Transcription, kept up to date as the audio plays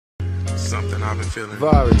Something I've been feeling.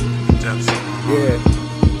 Vari. Depths of my heart.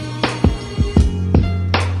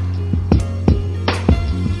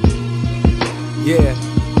 Yeah.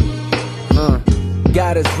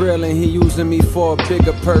 God is real and he using me for a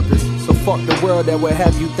bigger purpose. So fuck the world that would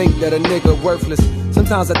have you think that a nigga worthless.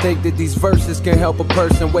 Sometimes I think that these verses can help a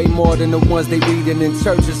person way more than the ones they reading in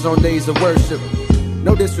churches on days of worship.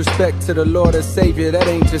 No disrespect to the Lord and Savior, that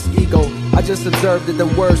ain't just ego. I just observed that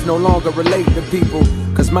them words no longer relate to people.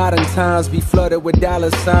 Cause modern times be flooded with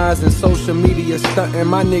dollar signs and social media stunting.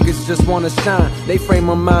 My niggas just wanna shine. They frame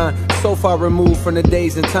of mind so far removed from the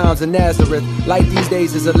days and times of Nazareth. Life these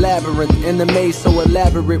days is a labyrinth, and the maze so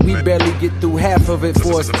elaborate we barely get through half of it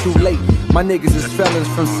before it's too late. My niggas is felons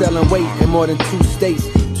from selling weight in more than 2 states.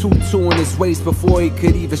 2 in his waist before he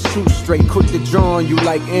could even shoot straight. Quick to draw on you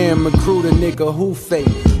like Aaron McCrew, the nigga who fake.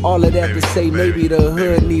 All of that to say maybe the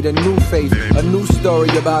hood need a new faith. A new story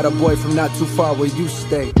about a boy from not too far where you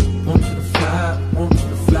stay. Want you to fly, want you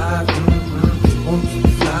to fly, want you to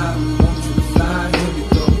fly, want you to fly, here we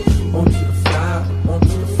go. Want you to fly, want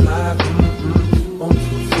you to fly, want you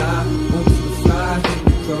to fly, want you to fly, here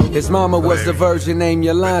we go. His mama was a virgin named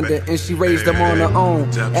Yolanda, and she raised him on her own.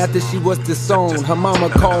 After she was disowned, her mama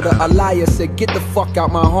called her a liar, said get the fuck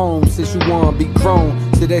out my home since you wanna be grown.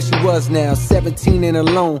 So there she was now, 17 and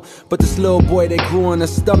alone. But this little boy that grew in her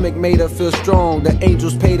stomach made her feel strong. The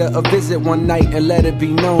angels paid her a visit one night and let it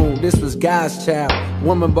be known this was God's child.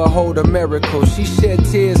 Woman, behold a miracle. She shed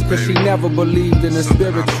tears cause she never believed in the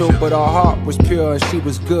spiritual, but her heart was pure and she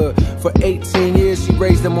was good. For 18 years she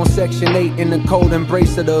raised him on Section 8 in the cold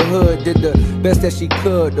embrace of the hood. Did the best that she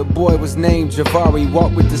could. The boy was named Javari,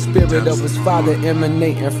 walked with the spirit of his father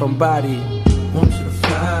emanating from body. Want you to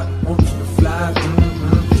fly, want you to fly,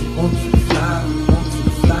 want you to fly, want you to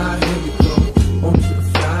fly, here we go. Want you to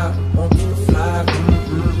fly, want you to fly,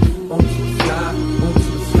 want you to fly, want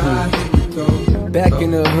you to fly, here we go. Back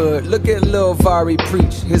in the hood, look at Lil Vari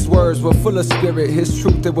preach. His words were full of spirit, his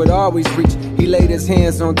truth it would always reach. He laid his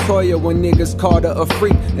hands on Toya when niggas called her a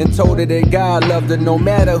freak and told her that God loved her no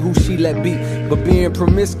matter who she let be. But being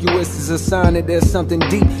promiscuous is a sign that there's something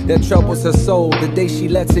deep that troubles her soul. The day she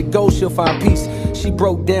lets it go, she'll find peace. She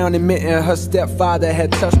broke down admitting her stepfather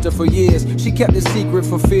had touched her for years. She kept it secret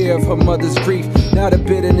for fear of her mother's grief. Now the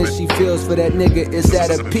bitterness she feels for that nigga is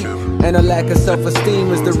at a peak, and a lack of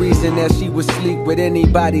self-esteem is the reason that she would sleep with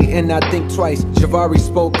anybody and not think twice. Javari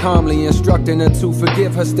spoke calmly, instructing her to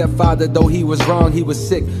forgive her stepfather. Though he was wrong, he was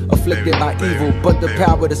sick, afflicted by evil, but the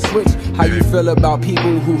power to switch how you feel about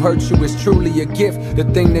people who hurt you is truly a gift. The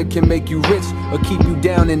thing that can make you rich or keep you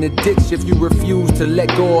down in the ditch. If you refuse to let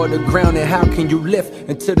go of the ground, then how can you lift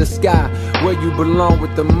into the sky where you belong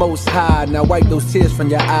with the Most High? Now wipe those tears from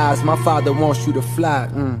your eyes. My father wants you to fly.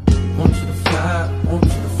 Want you to fly, want you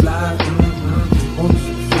to fly, want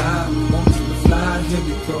you to fly, want you to fly, here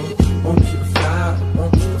we go. Want you to fly,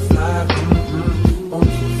 want you to fly, want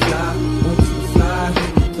you to fly, want you to fly,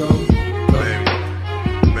 here we go.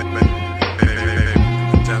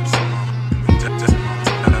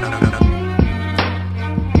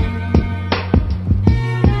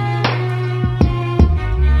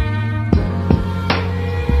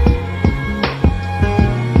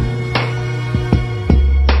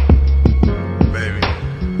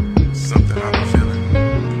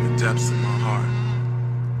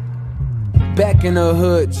 Back in the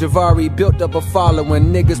hood, Javari built up a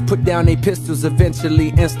following. Niggas put down they pistols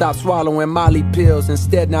eventually and stopped swallowing Molly pills.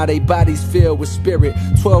 Instead, now they bodies filled with spirit.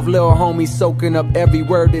 12 little homies soaking up every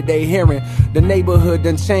word that they hearing. The neighborhood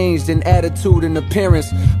done changed in attitude and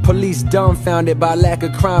appearance. Police dumbfounded by lack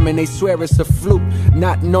of crime and they swear it's a fluke,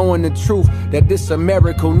 not knowing the truth that this a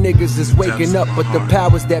miracle. Niggas is waking up, but the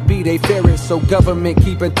powers that be, they fear it. So government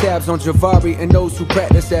keeping tabs on Javari and those who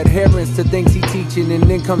practice adherence to things he teaching, and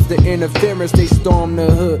then comes the interference. They storm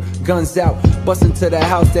the hood, guns out, bust into the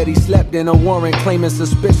house that he slept in. A warrant claiming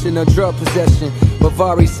suspicion of drug possession, but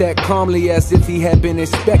Vari sat calmly as if he had been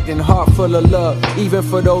expecting. Heart full of love, even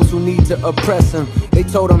for those who need to oppress him. They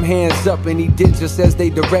told him hands up and he did just as they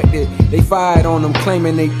directed. They fired on him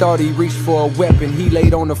claiming they thought he reached for a weapon. He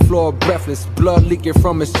laid on the floor breathless, blood leaking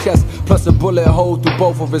from his chest, plus a bullet hole through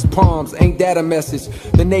both of his palms. Ain't that a message?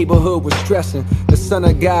 The neighborhood was stressing. The son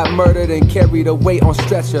of God murdered and carried away on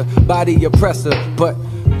stretcher, body oppressor. But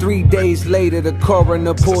 3 days later the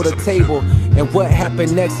coroner pulled a table, and what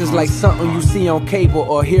happened next is like something you see on cable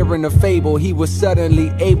or hearing a fable. He was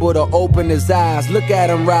suddenly able to open his eyes, look at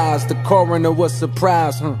him rise. The coroner was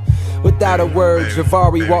surprised. Without a word,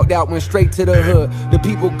 Javari walked out, went straight to the hood. The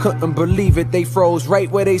people couldn't believe it, they froze right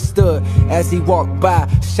where they stood as he walked by,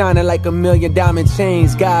 shining like a million diamond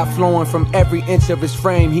chains, God flowing from every inch of his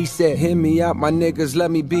frame. He said, hear me out, my niggas,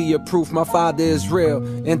 let me be your proof, my father is real.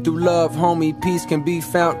 And through love, homie, peace can be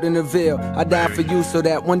found in the veil. I died for you so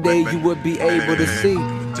that one day you would be able to see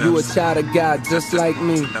you a child of God just like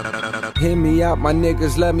me. Hear me out, my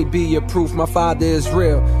niggas, let me be your proof, my father is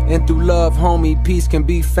real. And through love, homie, peace can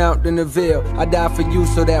be found in the veil. I died for you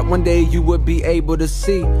so that one day you would be able to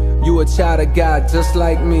see you a child of God just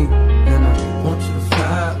like me.